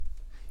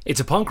It's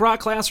a Punk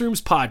Rock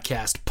Classrooms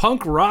podcast,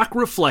 Punk Rock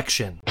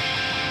Reflection.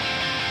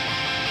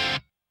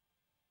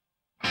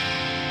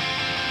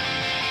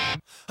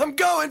 I'm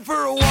going for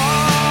a walk,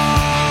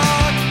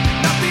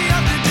 not the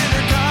after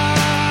dinner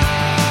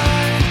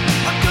kind.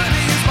 I'm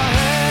gonna use my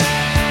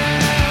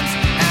hands,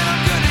 and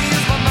I'm gonna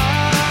use my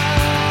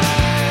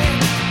mind.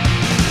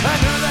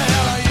 And who the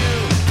hell are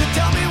you to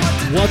tell me what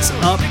to do? What's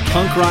up,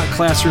 Punk Rock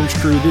Classrooms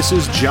crew? This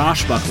is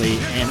Josh Buckley,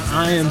 and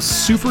I am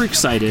super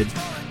excited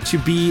to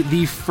be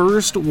the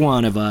first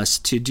one of us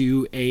to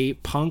do a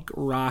punk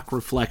rock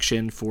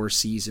reflection for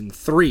season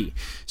 3.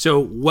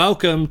 So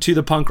welcome to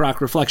the Punk Rock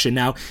Reflection.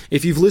 Now,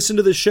 if you've listened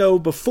to the show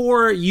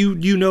before,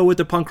 you know what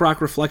the Punk Rock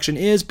Reflection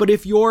is, but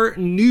if you're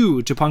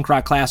new to Punk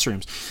Rock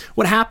Classrooms,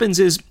 what happens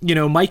is,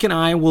 Mike and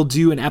I will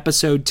do an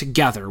episode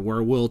together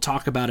where we'll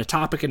talk about a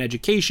topic in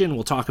education,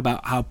 we'll talk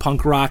about how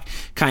punk rock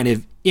kind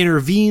of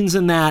intervenes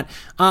in that,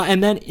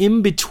 and then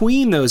in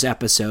between those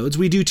episodes,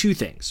 we do two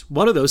things.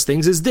 One of those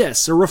things is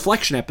this, a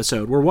reflection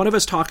episode, where one of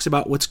us talks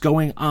about what's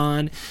going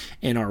on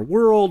in our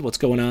world, what's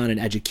going on in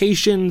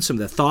education, some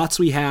of the thoughts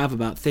we have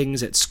about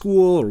things at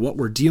school or what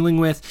we're dealing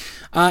with,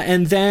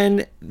 and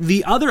then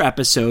the other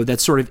episode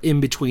that's sort of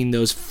in between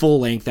those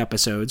full-length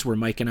episodes where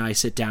Mike and I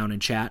sit down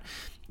and chat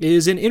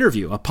is an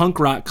interview, a punk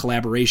rock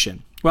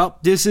collaboration. Well,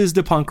 this is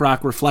the Punk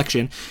Rock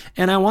Reflection,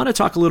 and I want to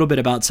talk a little bit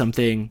about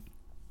something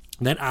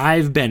that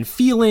I've been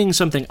feeling,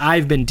 something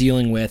I've been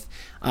dealing with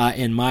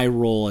in my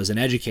role as an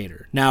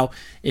educator. Now,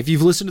 if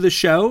you've listened to the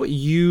show,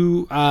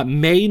 you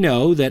may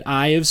know that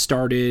I have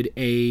started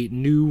a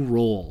new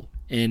role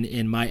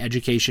in my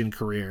education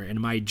career.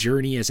 In my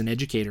journey as an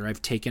educator,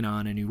 I've taken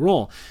on a new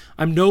role.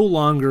 I'm no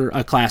longer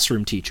a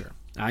classroom teacher.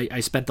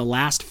 I spent the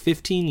last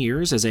 15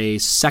 years as a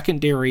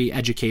secondary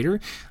educator.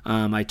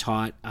 I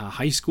taught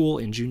high school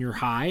and junior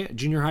high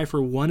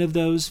for one of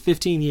those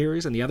 15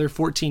 years, and the other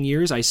 14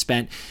 years I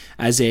spent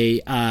as a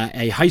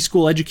high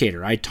school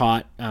educator. I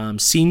taught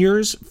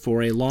seniors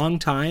for a long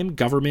time,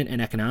 government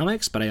and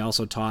economics, but I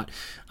also taught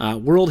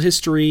world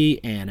history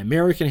and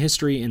American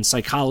history and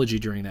psychology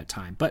during that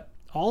time. But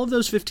all of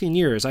those 15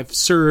 years, I've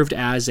served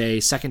as a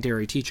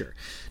secondary teacher.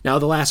 Now,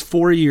 the last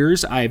 4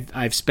 years,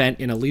 I've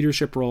spent in a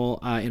leadership role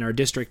in our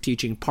district,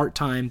 teaching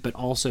part-time, but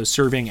also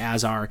serving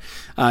as our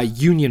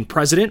union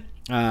president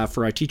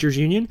for our teachers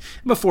union.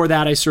 Before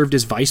that, I served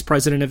as vice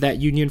president of that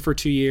union for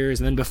 2 years.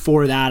 And then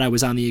before that, I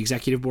was on the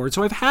executive board.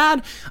 So I've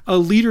had a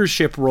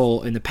leadership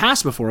role in the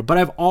past before, but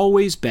I've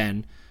always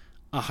been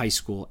a high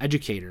school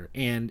educator.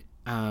 And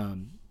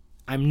I'm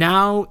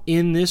now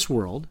in this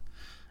world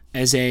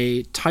as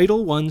a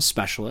Title I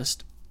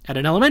specialist at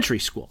an elementary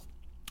school.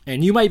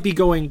 And you might be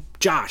going,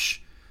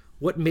 Josh,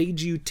 what made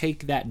you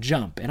take that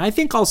jump? And I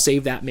think I'll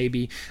save that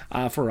maybe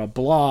for a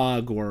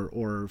blog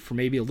or for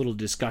maybe a little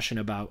discussion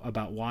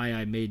about why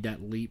I made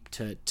that leap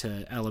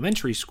to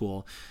elementary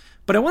school.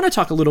 But I want to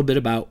talk a little bit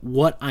about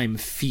what I'm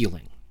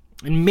feeling.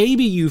 And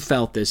maybe you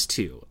felt this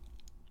too.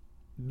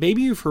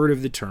 Maybe you've heard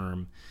of the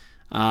term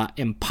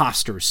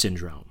imposter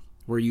syndrome,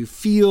 where you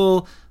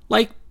feel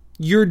like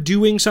you're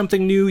doing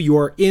something new,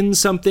 you're in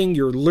something,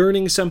 you're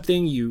learning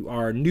something, you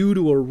are new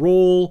to a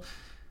role.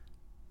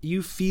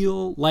 You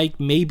feel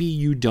like maybe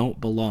you don't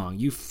belong.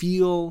 You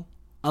feel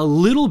a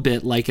little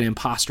bit like an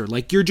imposter,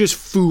 like you're just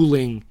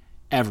fooling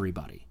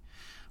everybody,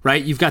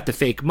 right? You've got the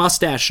fake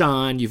mustache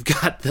on, you've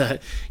got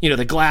the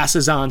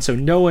glasses on so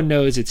no one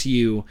knows it's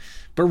you,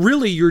 but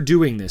really you're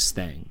doing this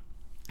thing.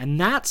 And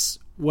that's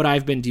what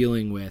I've been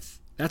dealing with.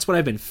 That's what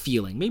I've been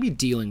feeling. Maybe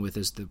dealing with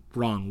is the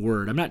wrong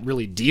word. I'm not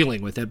really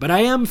dealing with it, but I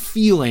am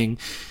feeling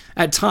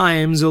at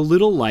times a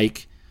little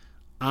like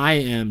I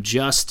am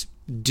just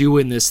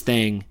doing this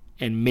thing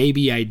and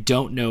maybe I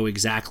don't know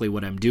exactly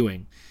what I'm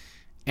doing.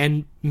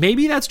 And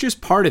maybe that's just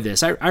part of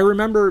this. I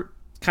remember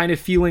kind of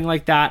feeling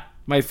like that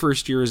my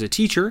first year as a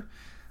teacher.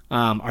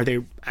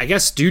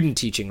 Student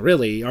teaching,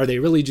 really. Are they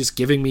really just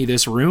giving me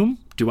this room?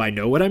 Do I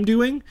know what I'm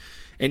doing?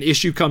 An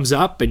issue comes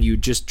up and you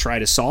just try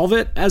to solve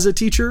it as a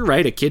teacher,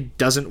 right? A kid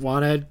doesn't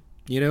want to,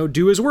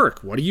 do his work.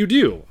 What do you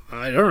do?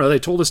 I don't know. They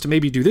told us to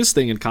maybe do this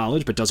thing in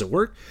college, but does it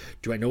work?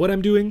 Do I know what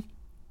I'm doing?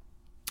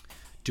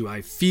 Do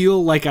I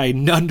feel like I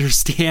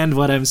understand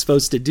what I'm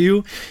supposed to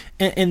do?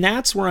 And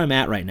that's where I'm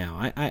at right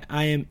now.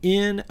 I am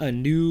in a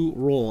new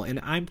role, and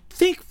I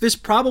think this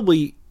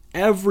probably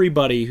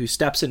everybody who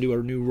steps into a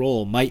new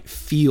role might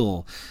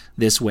feel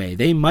this way.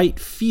 They might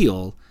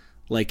feel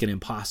like an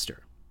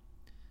imposter.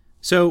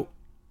 So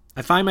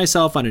I find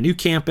myself on a new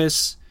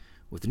campus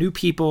with new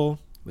people,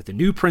 with a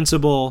new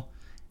principal,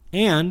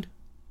 and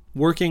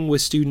working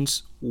with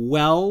students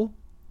well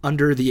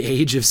under the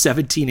age of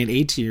 17 and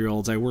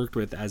 18-year-olds I worked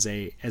with as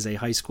a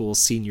high school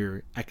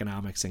senior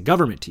economics and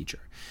government teacher.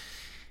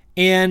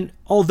 And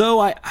although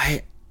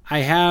I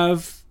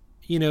have,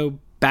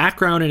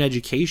 background in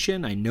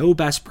education, I know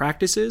best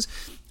practices,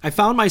 I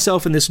found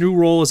myself in this new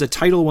role as a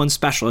Title I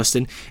specialist,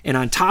 and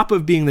on top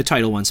of being the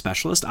Title I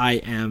specialist, I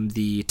am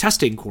the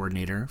testing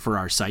coordinator for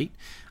our site.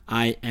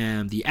 I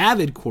am the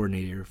AVID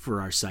coordinator for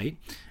our site,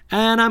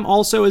 and I'm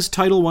also as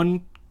Title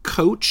I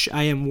coach.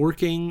 I am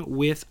working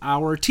with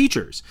our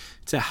teachers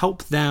to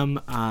help them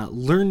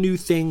learn new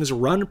things,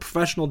 run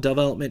professional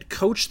development,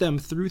 coach them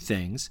through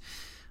things.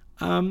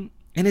 And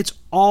it's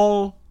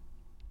all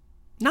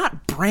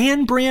not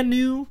brand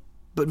new,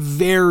 but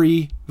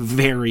very,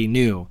 very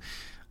new.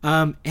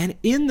 And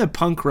in the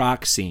punk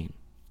rock scene,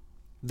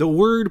 the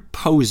word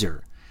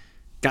poser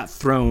got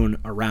thrown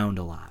around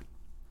a lot.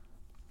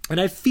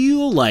 And I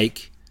feel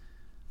like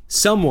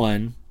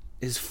someone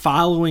is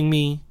following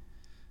me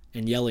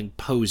and yelling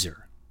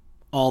poser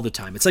all the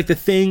time. It's like the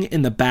thing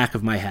in the back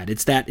of my head.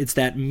 It's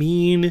that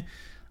mean,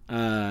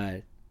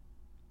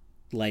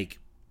 like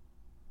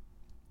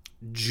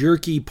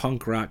jerky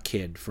punk rock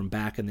kid from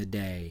back in the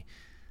day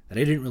that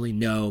I didn't really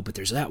know, but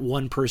there's that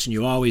one person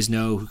you always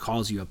know who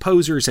calls you a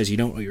poser, says you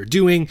don't know what you're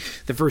doing.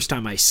 The first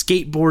time I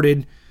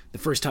skateboarded, the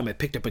first time I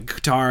picked up a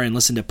guitar and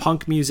listened to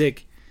punk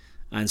music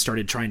and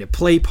started trying to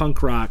play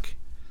punk rock,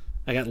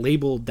 I got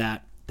labeled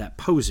that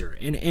poser.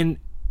 And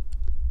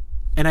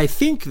I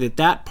think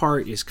that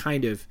part is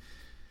kind of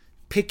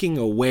picking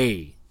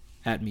away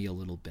at me a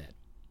little bit.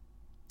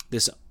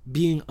 This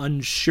being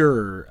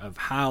unsure of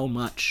how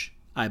much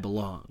I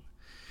belong.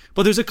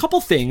 But there's a couple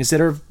things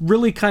that have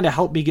really kind of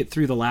helped me get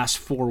through the last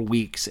 4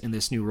 weeks in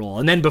this new role.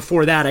 And then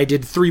before that, I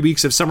did 3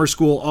 weeks of summer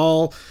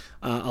school,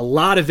 a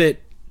lot of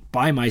it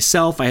by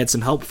myself. I had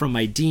some help from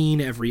my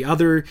dean every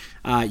other,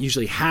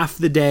 usually half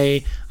the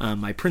day.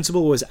 My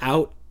principal was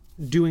out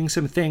doing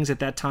some things at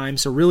that time.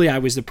 So really I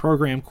was the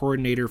program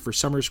coordinator for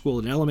summer school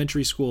and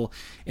elementary school,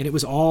 and it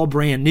was all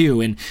brand new.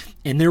 And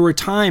there were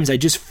times I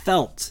just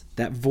felt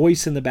that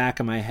voice in the back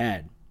of my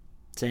head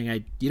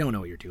saying, you don't know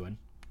what you're doing.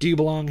 Do you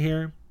belong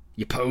here?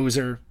 You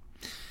poser.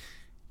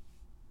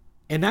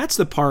 And that's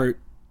the part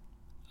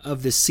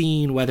of the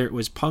scene, whether it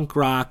was punk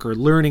rock or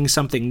learning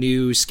something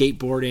new,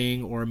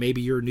 skateboarding, or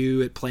maybe you're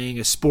new at playing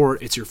a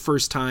sport. It's your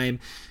first time,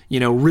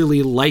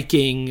 really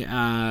liking,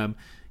 a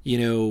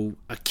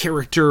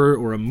character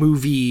or a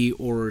movie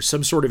or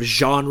some sort of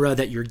genre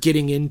that you're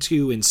getting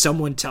into, and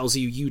someone tells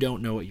you you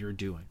don't know what you're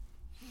doing.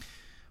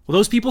 Well,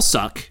 those people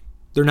suck.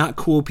 They're not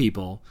cool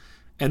people.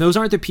 And those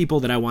aren't the people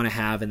that I want to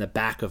have in the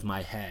back of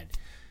my head.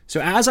 So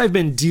as I've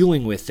been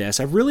dealing with this,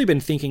 I've really been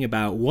thinking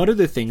about what are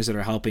the things that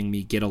are helping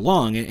me get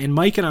along. And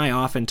Mike and I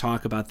often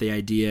talk about the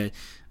idea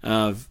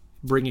of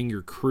bringing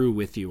your crew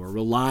with you or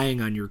relying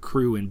on your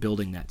crew in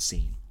building that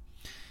scene.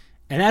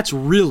 And that's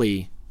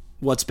really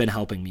what's been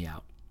helping me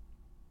out,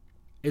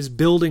 is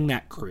building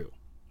that crew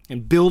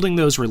and building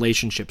those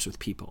relationships with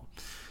people.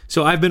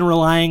 So I've been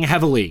relying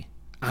heavily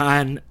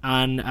on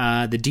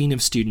the dean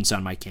of students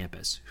on my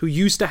campus, who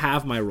used to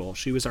have my role.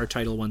 She was our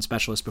Title I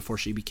specialist before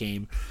she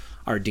became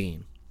our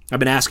dean. I've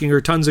been asking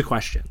her tons of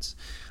questions.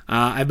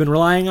 I've been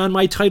relying on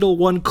my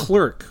Title I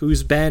clerk,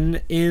 who's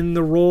been in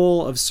the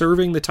role of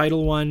serving the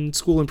Title I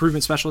school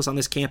improvement specialist on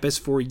this campus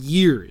for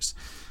years.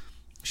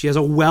 She has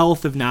a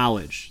wealth of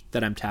knowledge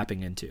that I'm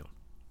tapping into.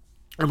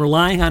 I'm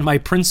relying on my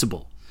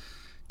principal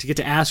to get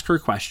to ask her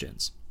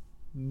questions.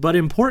 But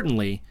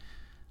importantly,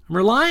 I'm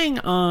relying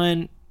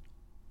on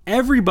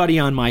everybody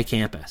on my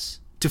campus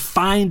to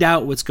find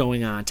out what's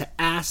going on, to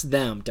ask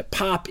them, to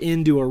pop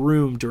into a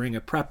room during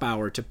a prep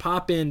hour, to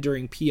pop in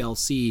during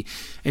PLC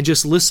and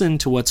just listen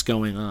to what's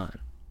going on.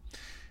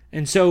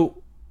 And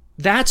so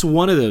that's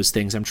one of those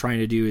things I'm trying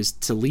to do, is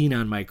to lean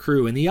on my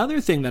crew. And the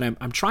other thing that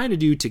I'm trying to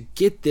do to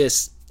get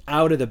this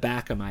out of the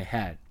back of my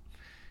head,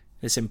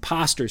 this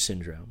imposter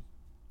syndrome,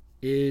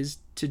 is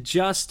to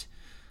just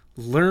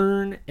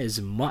learn as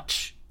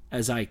much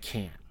as I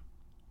can.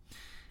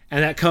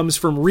 And that comes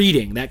from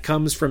reading. That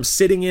comes from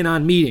sitting in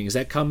on meetings.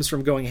 That comes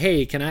from going,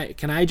 hey, can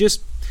I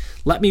just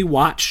let me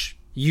watch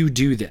you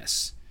do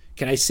this?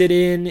 Can I sit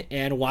in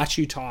and watch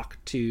you talk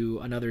to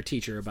another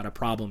teacher about a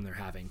problem they're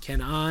having?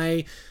 Can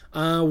I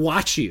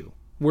watch you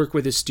work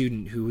with a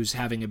student who's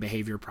having a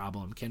behavior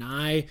problem? Can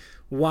I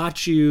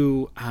watch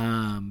you,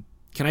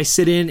 can I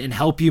sit in and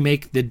help you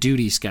make the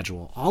duty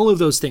schedule? All of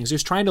those things,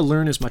 just trying to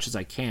learn as much as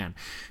I can.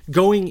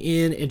 Going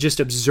in and just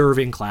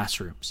observing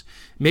classrooms,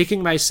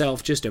 making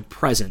myself just a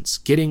presence,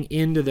 getting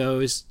into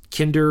those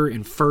kinder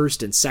and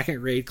first and second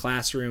grade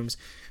classrooms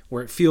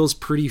where it feels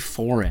pretty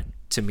foreign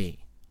to me,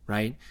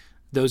 right?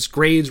 Those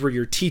grades where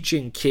you're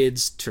teaching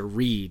kids to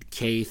read,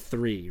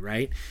 K3,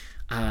 right?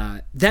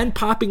 Then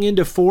popping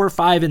into 4,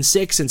 5, and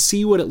 6 and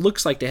see what it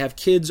looks like to have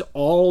kids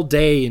all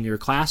day in your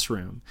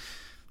classroom.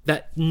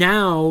 That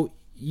now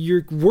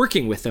you're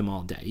working with them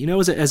all day.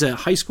 As a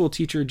high school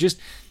teacher,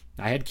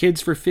 I had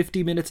kids for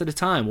 50 minutes at a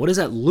time. What does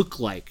that look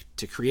like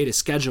to create a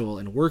schedule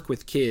and work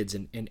with kids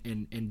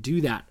and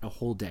do that a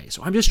whole day?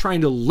 So I'm just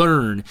trying to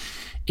learn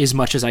as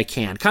much as I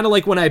can. Kind of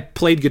like when I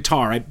played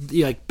guitar.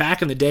 Like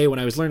back in the day when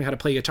I was learning how to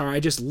play guitar, I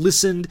just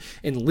listened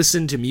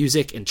to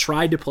music and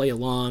tried to play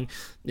along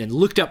and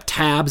looked up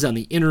tabs on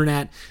the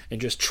internet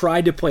and just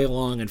tried to play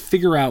along and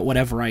figure out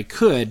whatever I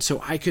could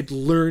so I could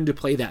learn to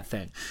play that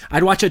thing.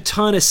 I'd watch a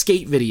ton of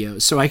skate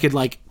videos so I could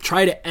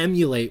try to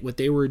emulate what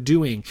they were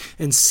doing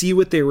and see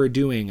what they were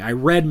doing. I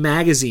read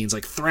magazines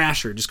like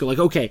Thrasher, just go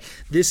okay,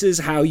 this is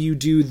how you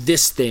do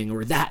this thing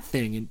or that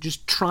thing, and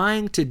just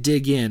trying to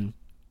dig in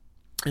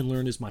and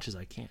learn as much as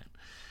I can.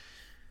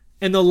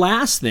 And the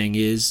last thing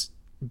is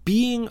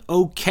being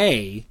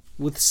okay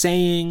with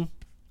saying,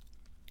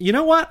 you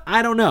know what?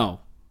 I don't know,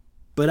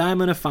 but I'm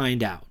going to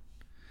find out.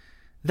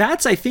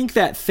 That's, I think,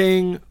 that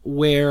thing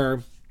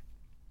where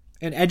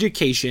in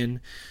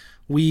education,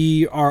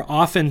 we are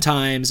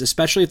oftentimes,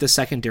 especially at the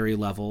secondary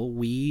level,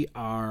 we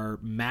are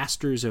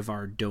masters of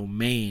our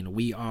domain.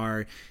 We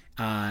are,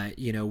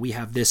 we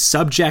have this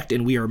subject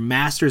and we are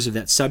masters of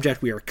that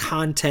subject. We are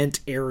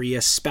content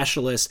area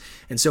specialists.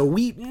 And so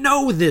we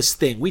know this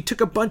thing. We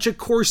took a bunch of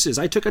courses.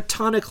 I took a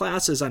ton of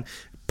classes on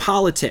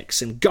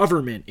politics and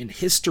government and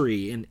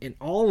history and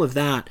all of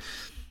that.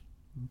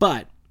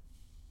 But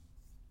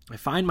I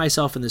find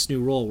myself in this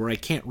new role where I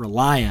can't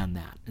rely on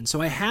that. And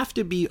so I have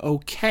to be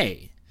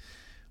okay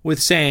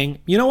with saying,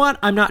 you know what,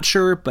 I'm not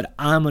sure, but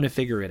I'm going to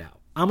figure it out.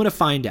 I'm going to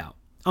find out.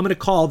 I'm going to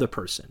call the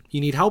person.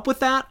 You need help with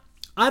that?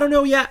 I don't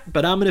know yet,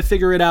 but I'm going to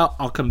figure it out.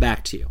 I'll come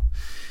back to you.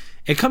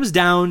 It comes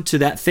down to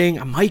that thing.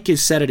 Mike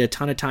has said it a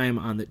ton of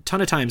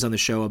times on the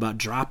show about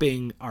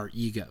dropping our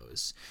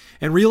egos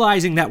and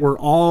realizing that we're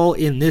all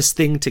in this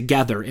thing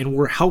together and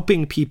we're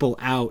helping people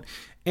out.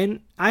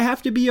 And I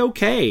have to be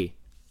okay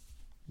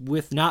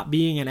with not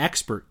being an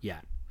expert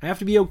yet. I have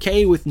to be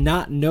okay with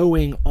not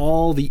knowing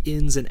all the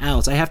ins and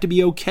outs. I have to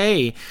be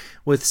okay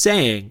with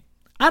saying,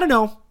 I don't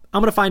know.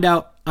 I'm going to find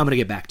out. I'm going to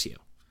get back to you.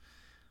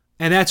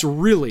 And that's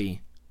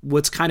really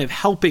what's kind of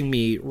helping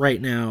me right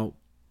now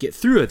get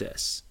through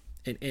this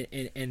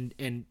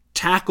and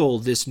tackle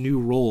this new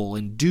role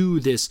and do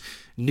this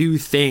new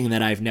thing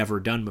that I've never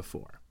done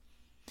before.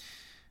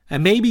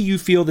 And maybe you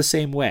feel the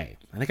same way.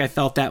 I think I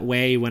felt that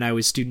way when I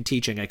was student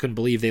teaching. I couldn't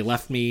believe they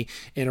left me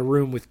in a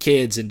room with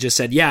kids and just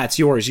said, yeah, it's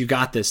yours. You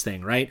got this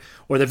thing, right?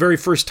 Or the very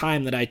first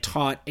time that I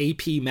taught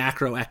AP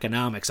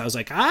macroeconomics, I was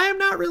like, I'm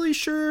not really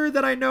sure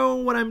that I know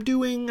what I'm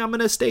doing. I'm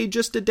going to stay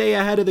just a day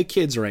ahead of the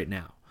kids right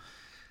now.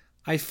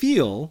 I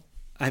feel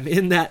I'm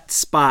in that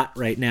spot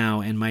right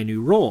now in my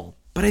new role.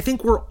 But I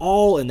think we're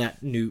all in that.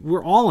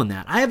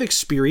 I have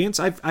experience.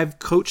 I've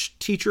coached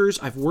teachers.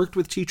 I've worked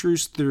with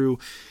teachers through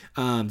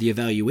the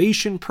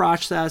evaluation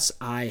process.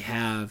 I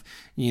have,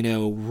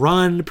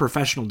 run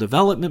professional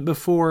development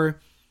before,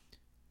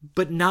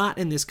 but not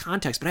in this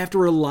context. But I have to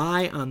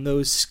rely on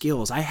those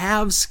skills. I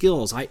have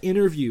skills. I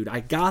interviewed. I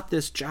got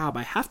this job.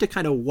 I have to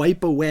kind of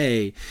wipe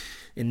away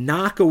and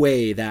knock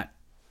away that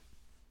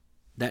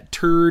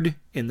turd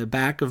in the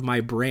back of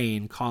my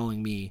brain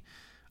calling me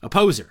a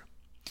poser.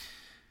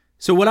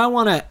 So what I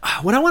want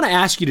to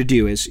ask you to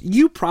do is,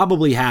 you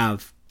probably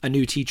have a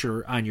new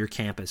teacher on your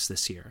campus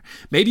this year.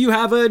 Maybe you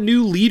have a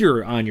new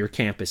leader on your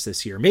campus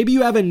this year. Maybe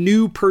you have a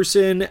new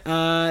person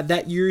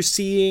that you're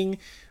seeing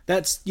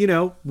that's,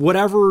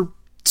 whatever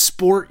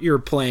sport you're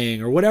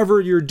playing or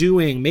whatever you're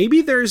doing.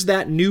 Maybe there's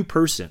that new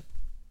person.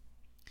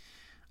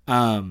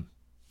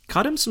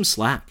 Cut him some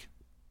slack.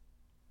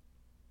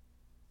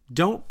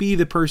 Don't be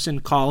the person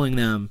calling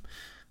them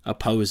a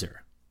poser.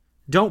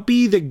 Don't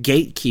be the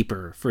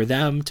gatekeeper for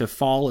them to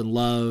fall in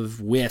love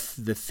with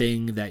the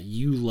thing that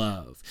you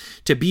love,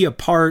 to be a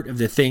part of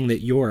the thing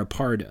that you're a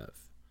part of.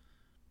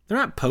 They're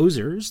not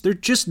posers. They're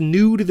just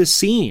new to the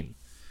scene.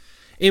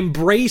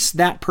 Embrace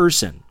that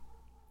person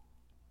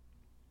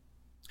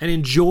and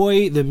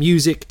enjoy the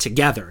music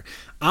together.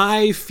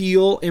 I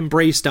feel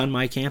embraced on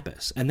my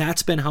campus, and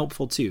that's been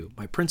helpful too.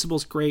 My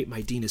principal's great.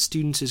 My dean of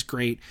students is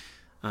great.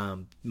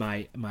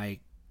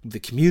 The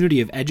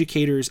community of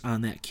educators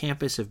on that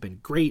campus have been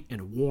great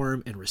and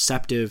warm and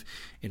receptive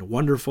and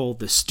wonderful.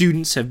 The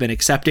students have been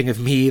accepting of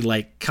me,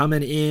 like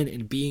coming in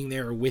and being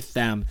there with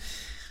them.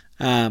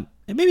 And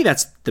maybe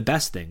that's the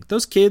best thing.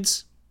 Those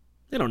kids,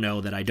 they don't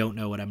know that I don't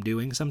know what I'm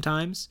doing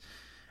sometimes.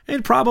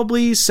 And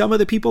probably some of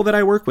the people that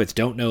I work with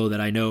don't know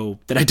that I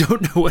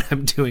don't know what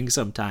I'm doing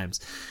sometimes.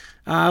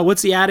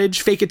 What's the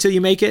adage? Fake it till you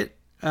make it.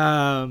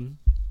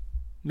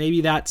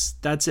 Maybe that's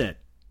it.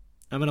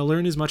 I'm going to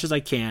learn as much as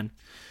I can.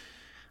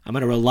 I'm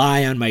going to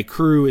rely on my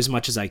crew as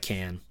much as I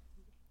can.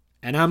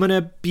 And I'm going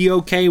to be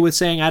okay with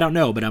saying, I don't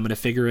know, but I'm going to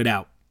figure it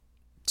out.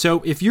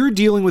 So if you're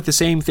dealing with the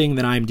same thing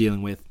that I'm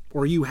dealing with,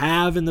 or you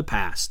have in the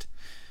past,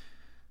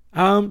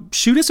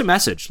 shoot us a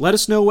message. Let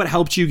us know what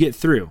helped you get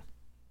through.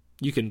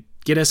 You can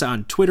get us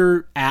on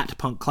Twitter at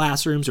Punk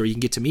Classrooms, or you can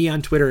get to me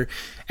on Twitter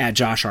at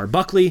Josh R.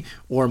 Buckley,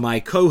 or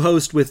my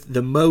co-host with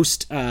the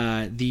most,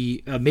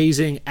 the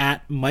amazing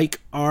at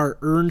Mike R.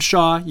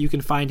 Earnshaw. You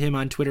can find him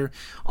on Twitter.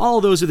 All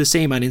of those are the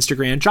same on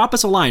Instagram. Drop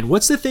us a line.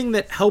 What's the thing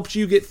that helped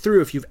you get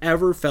through if you've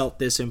ever felt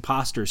this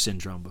imposter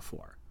syndrome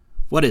before?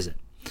 What is it?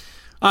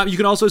 You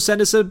can also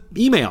send us an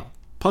email,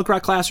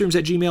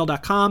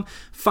 punkrockclassrooms@gmail.com.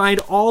 Find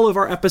all of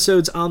our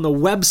episodes on the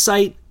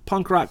website,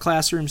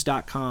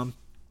 punkrockclassrooms.com.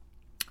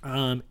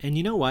 And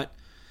you know what?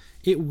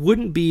 It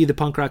wouldn't be the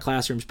Punk Rock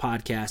Classrooms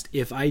podcast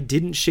if I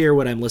didn't share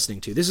what I'm listening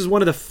to. This is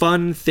one of the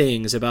fun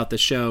things about the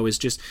show, is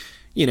just,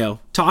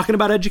 talking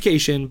about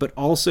education, but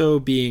also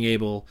being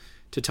able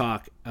to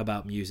talk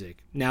about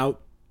music. Now,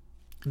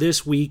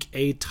 this week,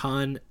 a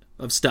ton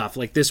of stuff.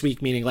 Like this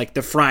week, meaning like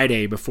the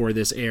Friday before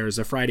this airs,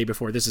 the Friday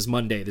before, this is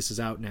Monday, this is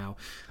out now.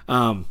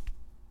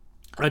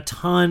 a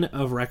ton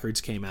of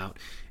records came out.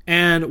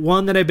 And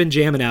one that I've been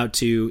jamming out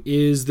to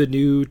is the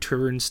new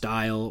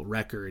Turnstile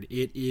record.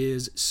 It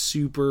is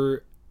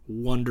super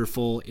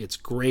wonderful. It's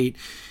great.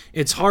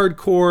 It's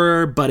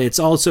hardcore, but it's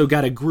also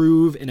got a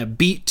groove and a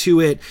beat to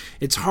it.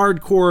 It's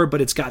hardcore,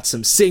 but it's got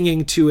some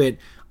singing to it.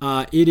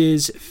 It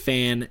is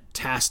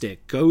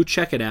fantastic. Go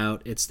check it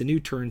out. It's the new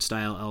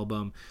Turnstile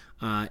album.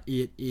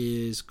 It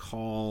is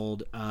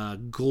called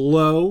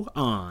Glow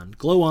On.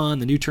 Glow On,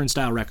 the new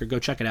Turnstile record. Go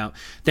check it out.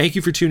 Thank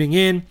you for tuning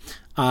in.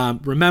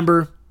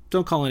 Remember,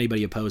 don't call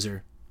anybody a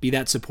poser. Be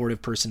that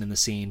supportive person in the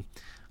scene.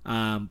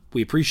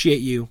 We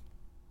appreciate you,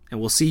 and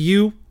we'll see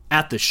you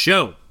at the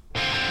show.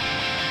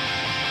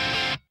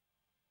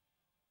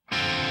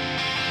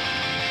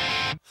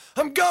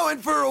 I'm going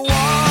for a walk, not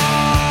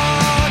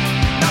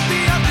the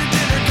after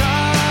dinner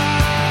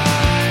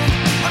kind.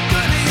 I'm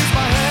gonna use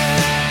my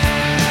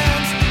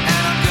hands,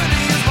 and I'm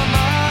gonna use my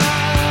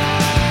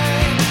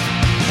mind.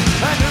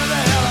 And who the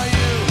hell are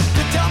you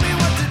to tell me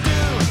what to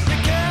do? You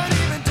can't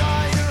even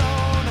tie your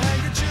own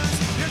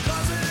handkerchiefs. Your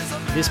closet is a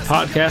mess. This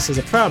podcast is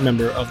a proud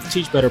member of the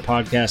Teach Better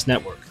Podcast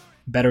Network.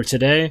 Better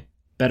today,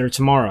 better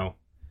tomorrow,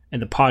 and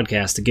the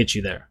podcast to get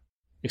you there.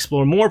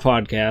 Explore more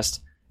podcasts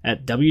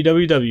at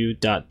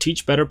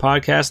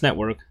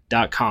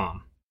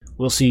www.teachbetterpodcastnetwork.com.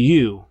 We'll see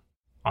you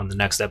on the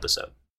next episode.